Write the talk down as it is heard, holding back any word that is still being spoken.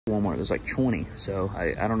Walmart, there's like 20. So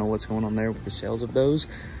I don't know what's going on there with the sales of those.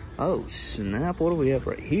 Oh, snap. What do we have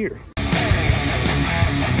right here?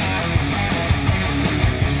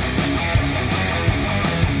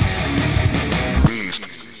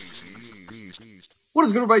 What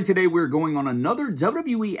is good, everybody? Today we're going on another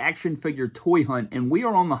WWE action figure toy hunt, and we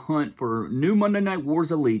are on the hunt for new Monday Night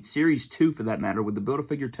Wars Elite, Series 2 for that matter, with the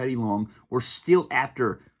Build-A-Figure Teddy Long. We're still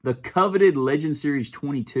after the coveted Legend Series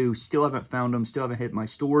 22. Still haven't found them, still haven't hit my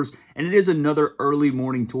stores, and it is another early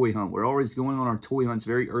morning toy hunt. We're always going on our toy hunts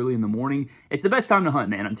very early in the morning. It's the best time to hunt,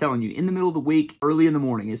 man. I'm telling you, in the middle of the week, early in the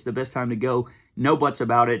morning, it's the best time to go. No buts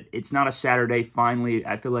about it. It's not a Saturday. Finally,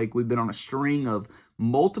 I feel like we've been on a string of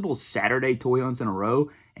multiple Saturday toy hunts in a row,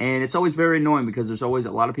 and it's always very annoying because there's always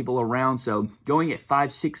a lot of people around. So going at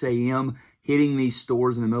 5, 6 a.m., hitting these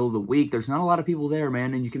stores in the middle of the week, there's not a lot of people there,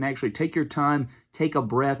 man, and you can actually take your time, take a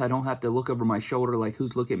breath. I don't have to look over my shoulder like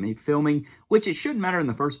who's looking at me filming, which it shouldn't matter in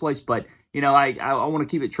the first place, but, you know, I want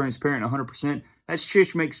to keep it transparent 100%. That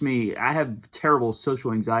shit makes me, I have terrible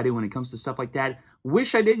social anxiety when it comes to stuff like that.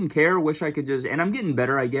 Wish I didn't care, wish I could just, and I'm getting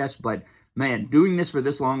better, I guess, but man, doing this for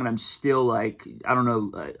this long and I'm still like, I don't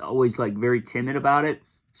know, always like very timid about it.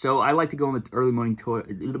 So I like to go on the early morning toy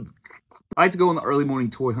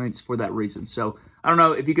hunts for that reason. So I don't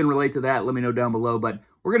know if you can relate to that. Let me know down below. But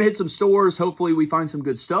we're gonna hit some stores. Hopefully we find some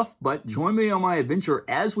good stuff. But join me on my adventure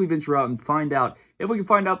as we venture out and find out if we can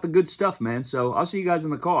find out the good stuff, man. So I'll see you guys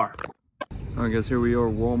in the car. All right, guys, here we are,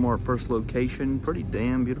 Walmart first location. Pretty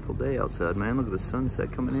damn beautiful day outside, man. Look at the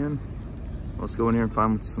sunset coming in. Let's go in here and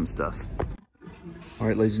find some stuff. All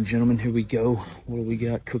right, ladies and gentlemen, here we go. What do we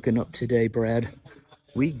got cooking up today, Brad?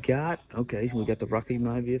 We got the Rocky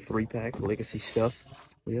Maivia 3-pack legacy stuff.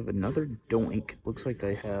 We have another Doink. Looks like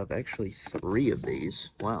they have actually 3 of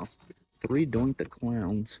these. Wow. 3 Doink the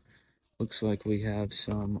Clowns. Looks like we have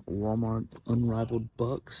some Walmart Unrivaled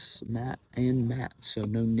Bucks, Matt and Matt. So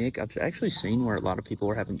no Nick. I've actually seen where a lot of people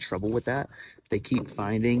are having trouble with that. They keep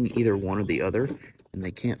finding either one or the other, and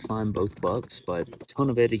they can't find both Bucks, but a ton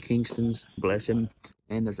of Eddie Kingstons, bless him.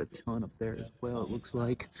 And there's a ton up there as well, it looks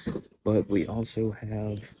like. But we also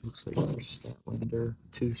have, looks like another Statlander,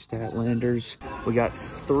 2 Statlanders. We got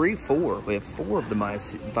 4. We have 4 of the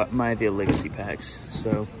Maivia Legacy packs.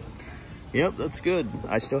 So, yep, that's good.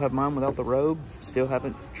 I still have mine without the robe. Still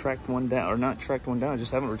haven't tracked one down, or not tracked one down, I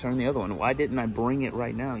just haven't returned the other one. Why didn't I bring it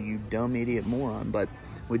right now, you dumb idiot moron? But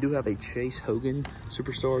we do have a Chase Hogan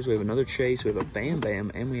Superstars. We have another Chase. We have a Bam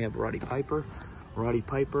Bam, and we have Roddy Piper.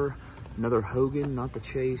 Another Hogan, not the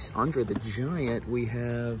Chase. Andre the Giant. We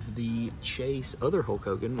have the Chase other Hulk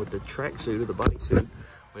Hogan with the tracksuit or the bodysuit.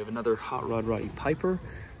 We have another Hot Rod Roddy Piper.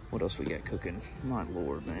 What else we got cooking? My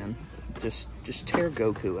lord, man. Just tear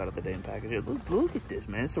Goku out of the damn package. Look at this,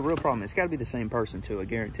 man. It's a real problem. It's got to be the same person, too. I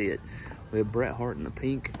guarantee it. We have Bret Hart in the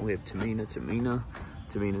pink. We have Tamina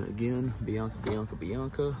again.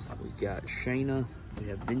 Bianca. We got Shayna. We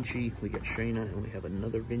have Vinci. We got Shayna. And we have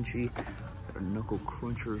another Vinci. Our Knuckle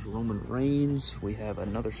Crunchers Roman Reigns. We have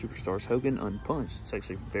another Superstars Hogan unpunched. It's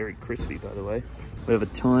actually very crispy, by the way. We have a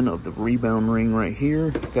ton of the Rebound ring right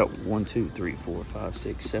here. Got 1, 2, 3, 4, 5,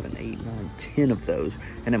 6, 7, 8, 9, 10 of those.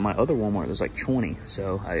 And at my other Walmart, there's like 20.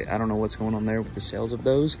 So I don't know what's going on there with the sales of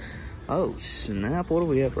those. Oh, snap. What do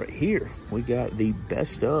we have right here? We got the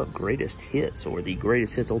Best of Greatest Hits, or the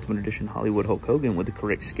Greatest Hits Ultimate Edition Hollywood Hulk Hogan with the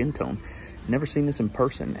correct skin tone. Never seen this in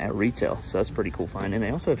person at retail, so that's pretty cool find. And they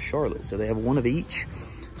also have Charlotte, so they have 1 of each.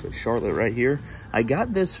 So Charlotte right here. I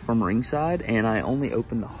got this from Ringside, and I only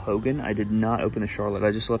opened the Hogan. I did not open the Charlotte. I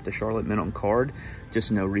just left the Charlotte mint on card.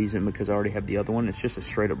 Just no reason, because I already have the other one. It's just a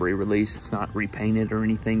straight up re-release. It's not repainted or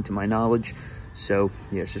anything to my knowledge. So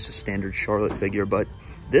yeah, it's just a standard Charlotte figure, but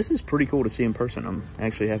this is pretty cool to see in person. I'm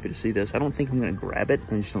actually happy to see this. I don't think I'm going to grab it.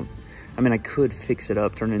 I mean, I could fix it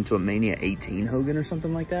up, turn it into a Mania 18 Hogan or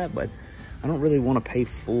something like that, but I don't really want to pay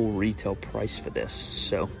full retail price for this,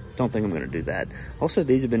 so don't think I'm going to do that. Also,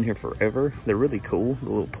 these have been here forever. They're really cool, the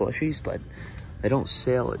little plushies, but they don't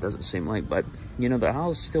sell, it doesn't seem like. But, you know, the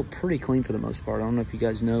aisle's still pretty clean for the most part. I don't know if you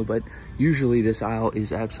guys know, but usually this aisle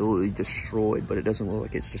is absolutely destroyed, but it doesn't look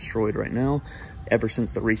like it's destroyed right now ever since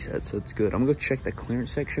the reset, so it's good. I'm going to go check the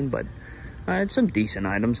clearance section, but it's some decent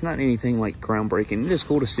items, not anything like groundbreaking. It is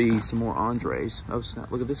cool to see some more Andres. Oh,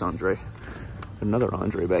 snap, look at this Andre. Another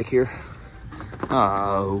Andre back here.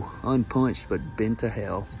 Oh, unpunched, but bent to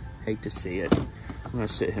hell. Hate to see it. I'm going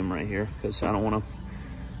to sit him right here because I'm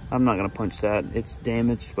not going to punch that. It's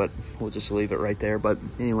damaged, but we'll just leave it right there. But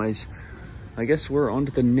anyways, I guess we're on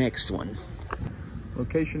to the next one.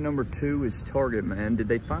 Location number 2 is Target, man. Did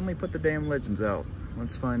they finally put the damn Legends out?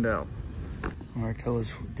 Let's find out. All right,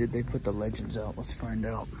 fellas, did they put the Legends out? Let's find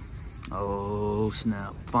out. Oh,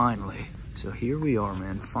 snap. Finally. So here we are,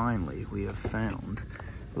 man. Finally, we have found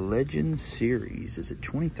Legend Series. Is it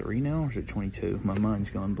 23 now or is it 22? My mind's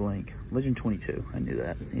gone blank. Legend 22. I knew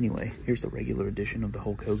that. Anyway, here's the regular edition of the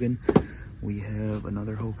Hulk Hogan. We have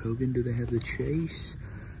another Hulk Hogan. Do they have the chase?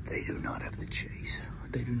 They do not have the chase.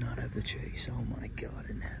 They do not have the chase. Oh my God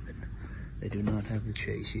in heaven. They do not have the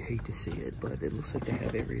chase. You hate to see it, but it looks like they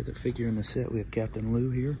have every other figure in the set. We have Captain Lou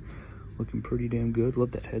here. Looking pretty damn good.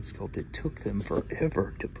 Love that head sculpt. It took them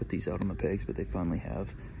forever to put these out on the pegs, but they finally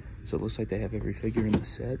have. So it looks like they have every figure in the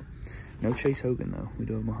set. No Chase Hogan, though. We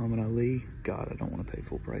do have Muhammad Ali. God, I don't want to pay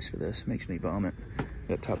full price for this. Makes me vomit.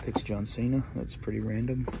 We got Top Picks John Cena. That's pretty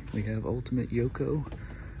random. We have Ultimate Yoko.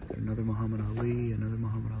 Got another Muhammad Ali. Another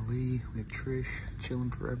Muhammad Ali. We have Trish.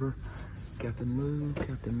 Chilling Forever. Captain Lou.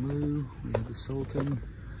 We have the Sultan.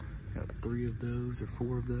 Got 3 of those or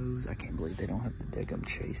 4 of those. I can't believe they don't have the Daggum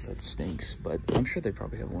Chase. That stinks. But I'm sure they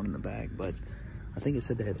probably have one in the bag. But I think it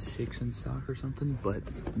said they had 6 in stock or something. But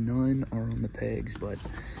none are on the pegs. But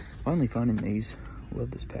finally finding these.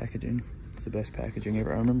 Love this packaging. It's the best packaging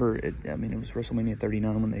ever. I remember it. I mean, it was WrestleMania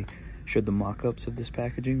 39 when they showed the mock-ups of this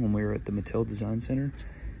packaging when we were at the Mattel Design Center.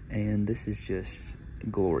 And this is just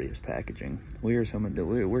glorious packaging. We're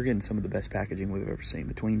getting some of the best packaging we've ever seen.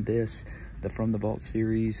 Between this, the From the Vault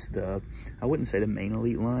series, I wouldn't say the main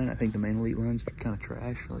Elite line. I think the main Elite line's kind of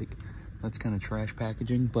trash. Like, that's kind of trash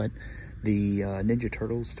packaging. But the Ninja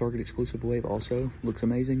Turtles Target exclusive wave also looks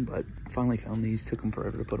amazing. But finally found these. Took them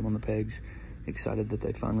forever to put them on the pegs. Excited that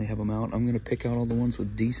they finally have them out. I'm going to pick out all the ones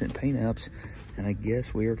with decent paint apps. And I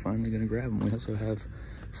guess we are finally going to grab them. We also have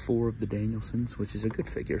 4 of the Danielsons, which is a good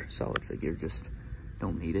figure. Solid figure. Just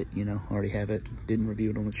don't need it, you know. Already have it. Didn't review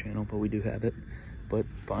it on the channel, but we do have it. But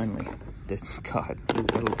finally, God,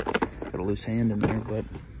 got a loose hand in there, but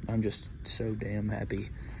I'm just so damn happy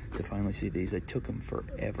to finally see these. They took them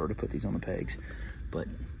forever to put these on the pegs, but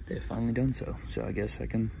they've finally done so. So I guess I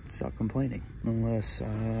can stop complaining. Unless,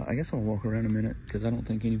 I guess I'll walk around a minute because I don't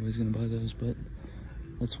think anybody's going to buy those, but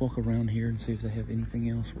let's walk around here and see if they have anything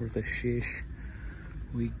else worth a shish.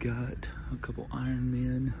 We got a couple Iron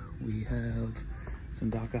Men. We have some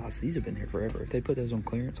Doc Ock. These have been here forever. If they put those on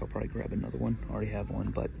clearance, I'll probably grab another one. I already have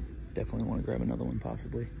one, but definitely want to grab another one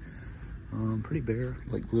possibly. Pretty bare,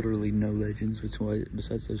 like literally no Legends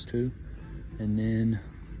besides those 2. And then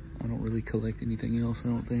I don't really collect anything else, I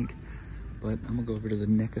don't think. But I'm gonna go over to the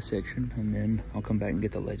NECA section and then I'll come back and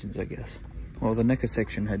get the Legends, I guess. Well, the NECA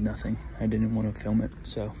section had nothing. I didn't want to film it,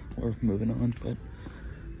 so we're moving on. But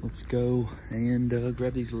let's go and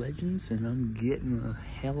grab these Legends, and I'm getting the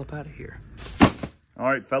hell up out of here. All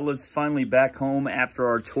right, fellas, finally back home after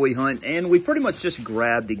our toy hunt, and we pretty much just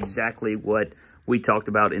grabbed exactly what we talked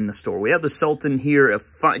about in the store. We have the Sultan here,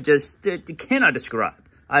 cannot describe.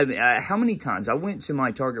 How many times? I went to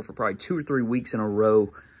my Target for probably 2 or 3 weeks in a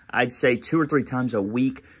row. I'd say 2 or 3 times a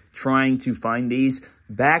week trying to find these.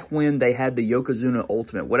 Back when they had the Yokozuna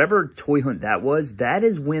Ultimate, whatever toy hunt that was, that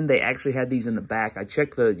is when they actually had these in the back. I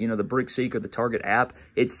checked the, the BrickSeek or the Target app.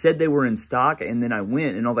 It said they were in stock, and then I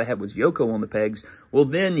went, and all they had was Yoko on the pegs. Well,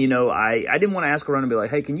 then, I didn't want to ask around and be like,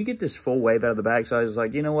 hey, can you get this full wave out of the bag? So I was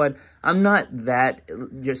like, you know what? I'm not that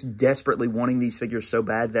just desperately wanting these figures so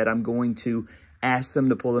bad that I'm going to ask them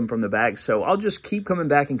to pull them from the bag. So I'll just keep coming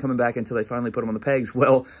back until they finally put them on the pegs.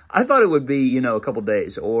 Well, I thought it would be, a couple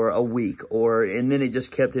days or a week, and then it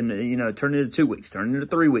just kept in, turned into 2 weeks, turned into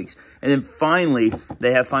 3 weeks. And then finally,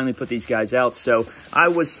 they have finally put these guys out. So I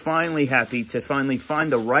was finally happy to finally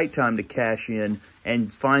find the right time to cash in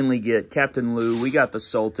and finally get Captain Lou. We got the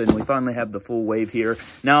Sultan. We finally have the full wave here.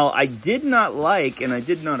 Now, I did not like and I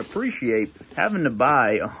did not appreciate having to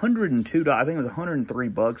buy $102, I think it was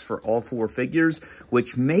 $103 for all 4 figures,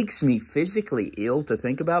 which makes me physically ill to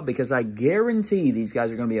think about because I guarantee these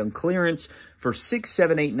guys are going to be on clearance for $6,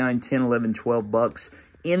 $7, $8, $9, $10, $11, $12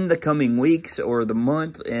 in the coming weeks or the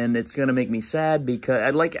month, and it's going to make me sad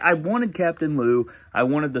because I wanted Captain Lou, I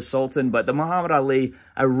wanted the Sultan, but the Muhammad Ali,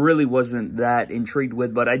 I really wasn't that intrigued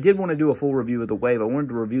with, but I did want to do a full review of the wave. I wanted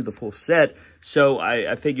to review the full set, so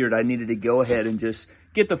I figured I needed to go ahead and just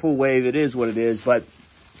get the full wave. It is what it is, but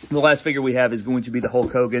the last figure we have is going to be the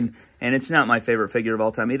Hulk Hogan, and it's not my favorite figure of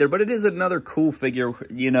all time either, but it is another cool figure,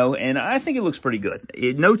 and I think it looks pretty good.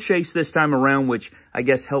 No chase this time around, which I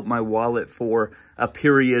guess helped my wallet for a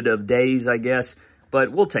period of days, I guess,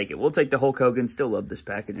 but we'll take it. We'll take the Hulk Hogan. Still love this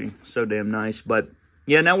packaging. So damn nice, but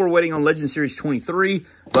yeah, now we're waiting on Legend Series 23,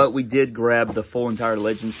 but we did grab the full entire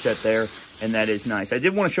Legends set there, and that is nice. I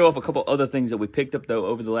did want to show off a couple other things that we picked up, though,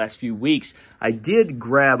 over the last few weeks. I did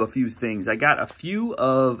grab a few things. I got a few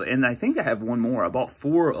of, and I think I have one more. I bought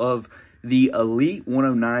 4 of the Elite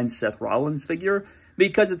 109 Seth Rollins figure.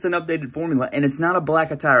 because it's an updated formula, and it's not a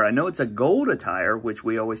black attire. I know it's a gold attire, which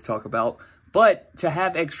we always talk about, but to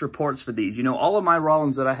have extra parts for these, you know, all of my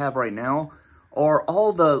Rollins that I have right now are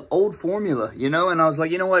all the old formula, you know, and I was like,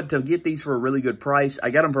 you know what, to get these for a really good price, I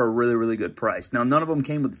got them for a really, really good price. Now, none of them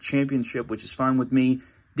came with the championship, which is fine with me.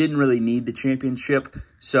 Didn't really need the championship,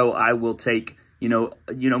 so I will take, you know,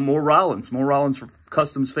 more Rollins for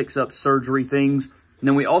customs, fix-ups, surgery things. And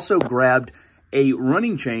then we also grabbed a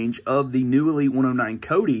running change of the new Elite 109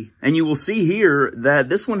 Cody. And you will see here that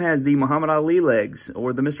this one has the Muhammad Ali legs,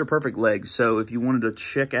 or the Mr. Perfect legs. So if you wanted to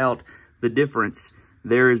check out the difference,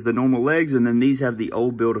 there is the normal legs, and then these have the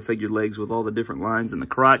old Build-A-Figure legs with all the different lines in the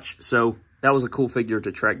crotch. So that was a cool figure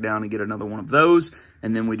to track down and get another one of those.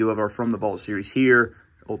 And then we do have our From the Vault series here,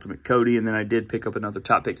 Ultimate Cody, and then I did pick up another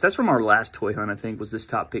Top Picks. That's from our last toy hunt, I think, was this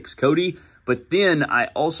Top Picks Cody. But then I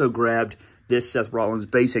also grabbed this Seth Rollins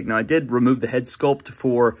Basic. Now, I did remove the head sculpt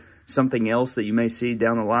for something else that you may see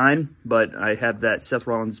down the line, but I have that Seth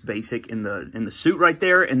Rollins Basic in the suit right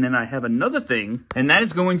there, and then I have another thing, and that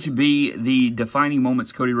is going to be the Defining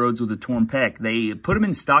Moments Cody Rhodes with a torn pec. They put them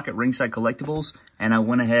in stock at Ringside Collectibles, and I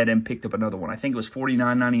went ahead and picked up another one. I think it was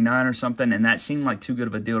 $49.99 or something, and that seemed like too good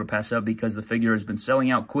of a deal to pass up because the figure has been selling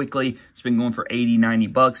out quickly. It's been going for $80,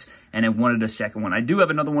 $90, and I wanted a second one. I do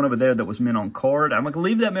have another one over there that was mint on card. I'm going to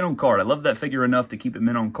leave that mint on card. I love that figure enough to keep it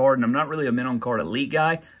mint on card, and I'm not really a mint on card elite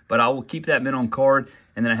guy, but I will keep that mint on card.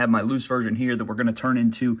 And then I have my loose version here that we're going to turn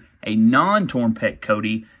into a non-torn pec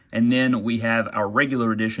Cody, and then we have our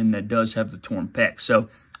regular edition that does have the torn pec. So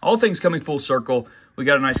all things coming full circle. We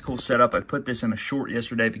got a nice cool setup. I put this in a short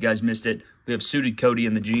yesterday if you guys missed it. We have suited Cody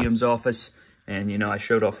in the GM's office, and you know, I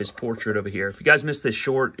showed off his portrait over here. If you guys missed this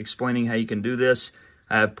short explaining how you can do this,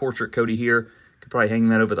 I have portrait Cody here. Could probably hang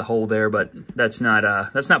that over the hole there, but that's not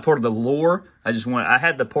part of the lore. I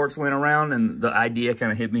had the parts laying around, and the idea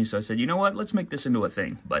kind of hit me, so I said, you know what, let's make this into a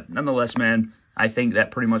thing. But nonetheless, man, I think that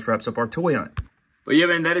pretty much wraps up our toy hunt. But yeah,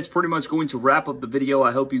 man, that is pretty much going to wrap up the video.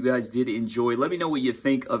 I hope you guys did enjoy. Let me know what you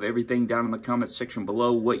think of everything down in the comments section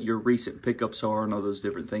below, what your recent pickups are and all those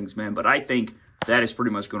different things, man. But I think that is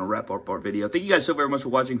pretty much going to wrap up our video. Thank you guys so very much for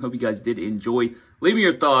watching. Hope you guys did enjoy. Leave me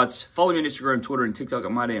your thoughts. Follow me on Instagram, Twitter, and TikTok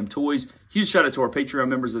at MyDamnToys. Huge shout out to our Patreon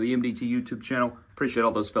members of the MDT YouTube channel. Appreciate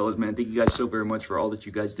all those fellas, man. Thank you guys so very much for all that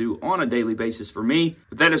you guys do on a daily basis for me.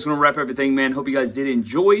 But that is going to wrap everything, man. Hope you guys did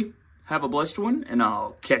enjoy. Have a blessed one, and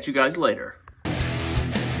I'll catch you guys later.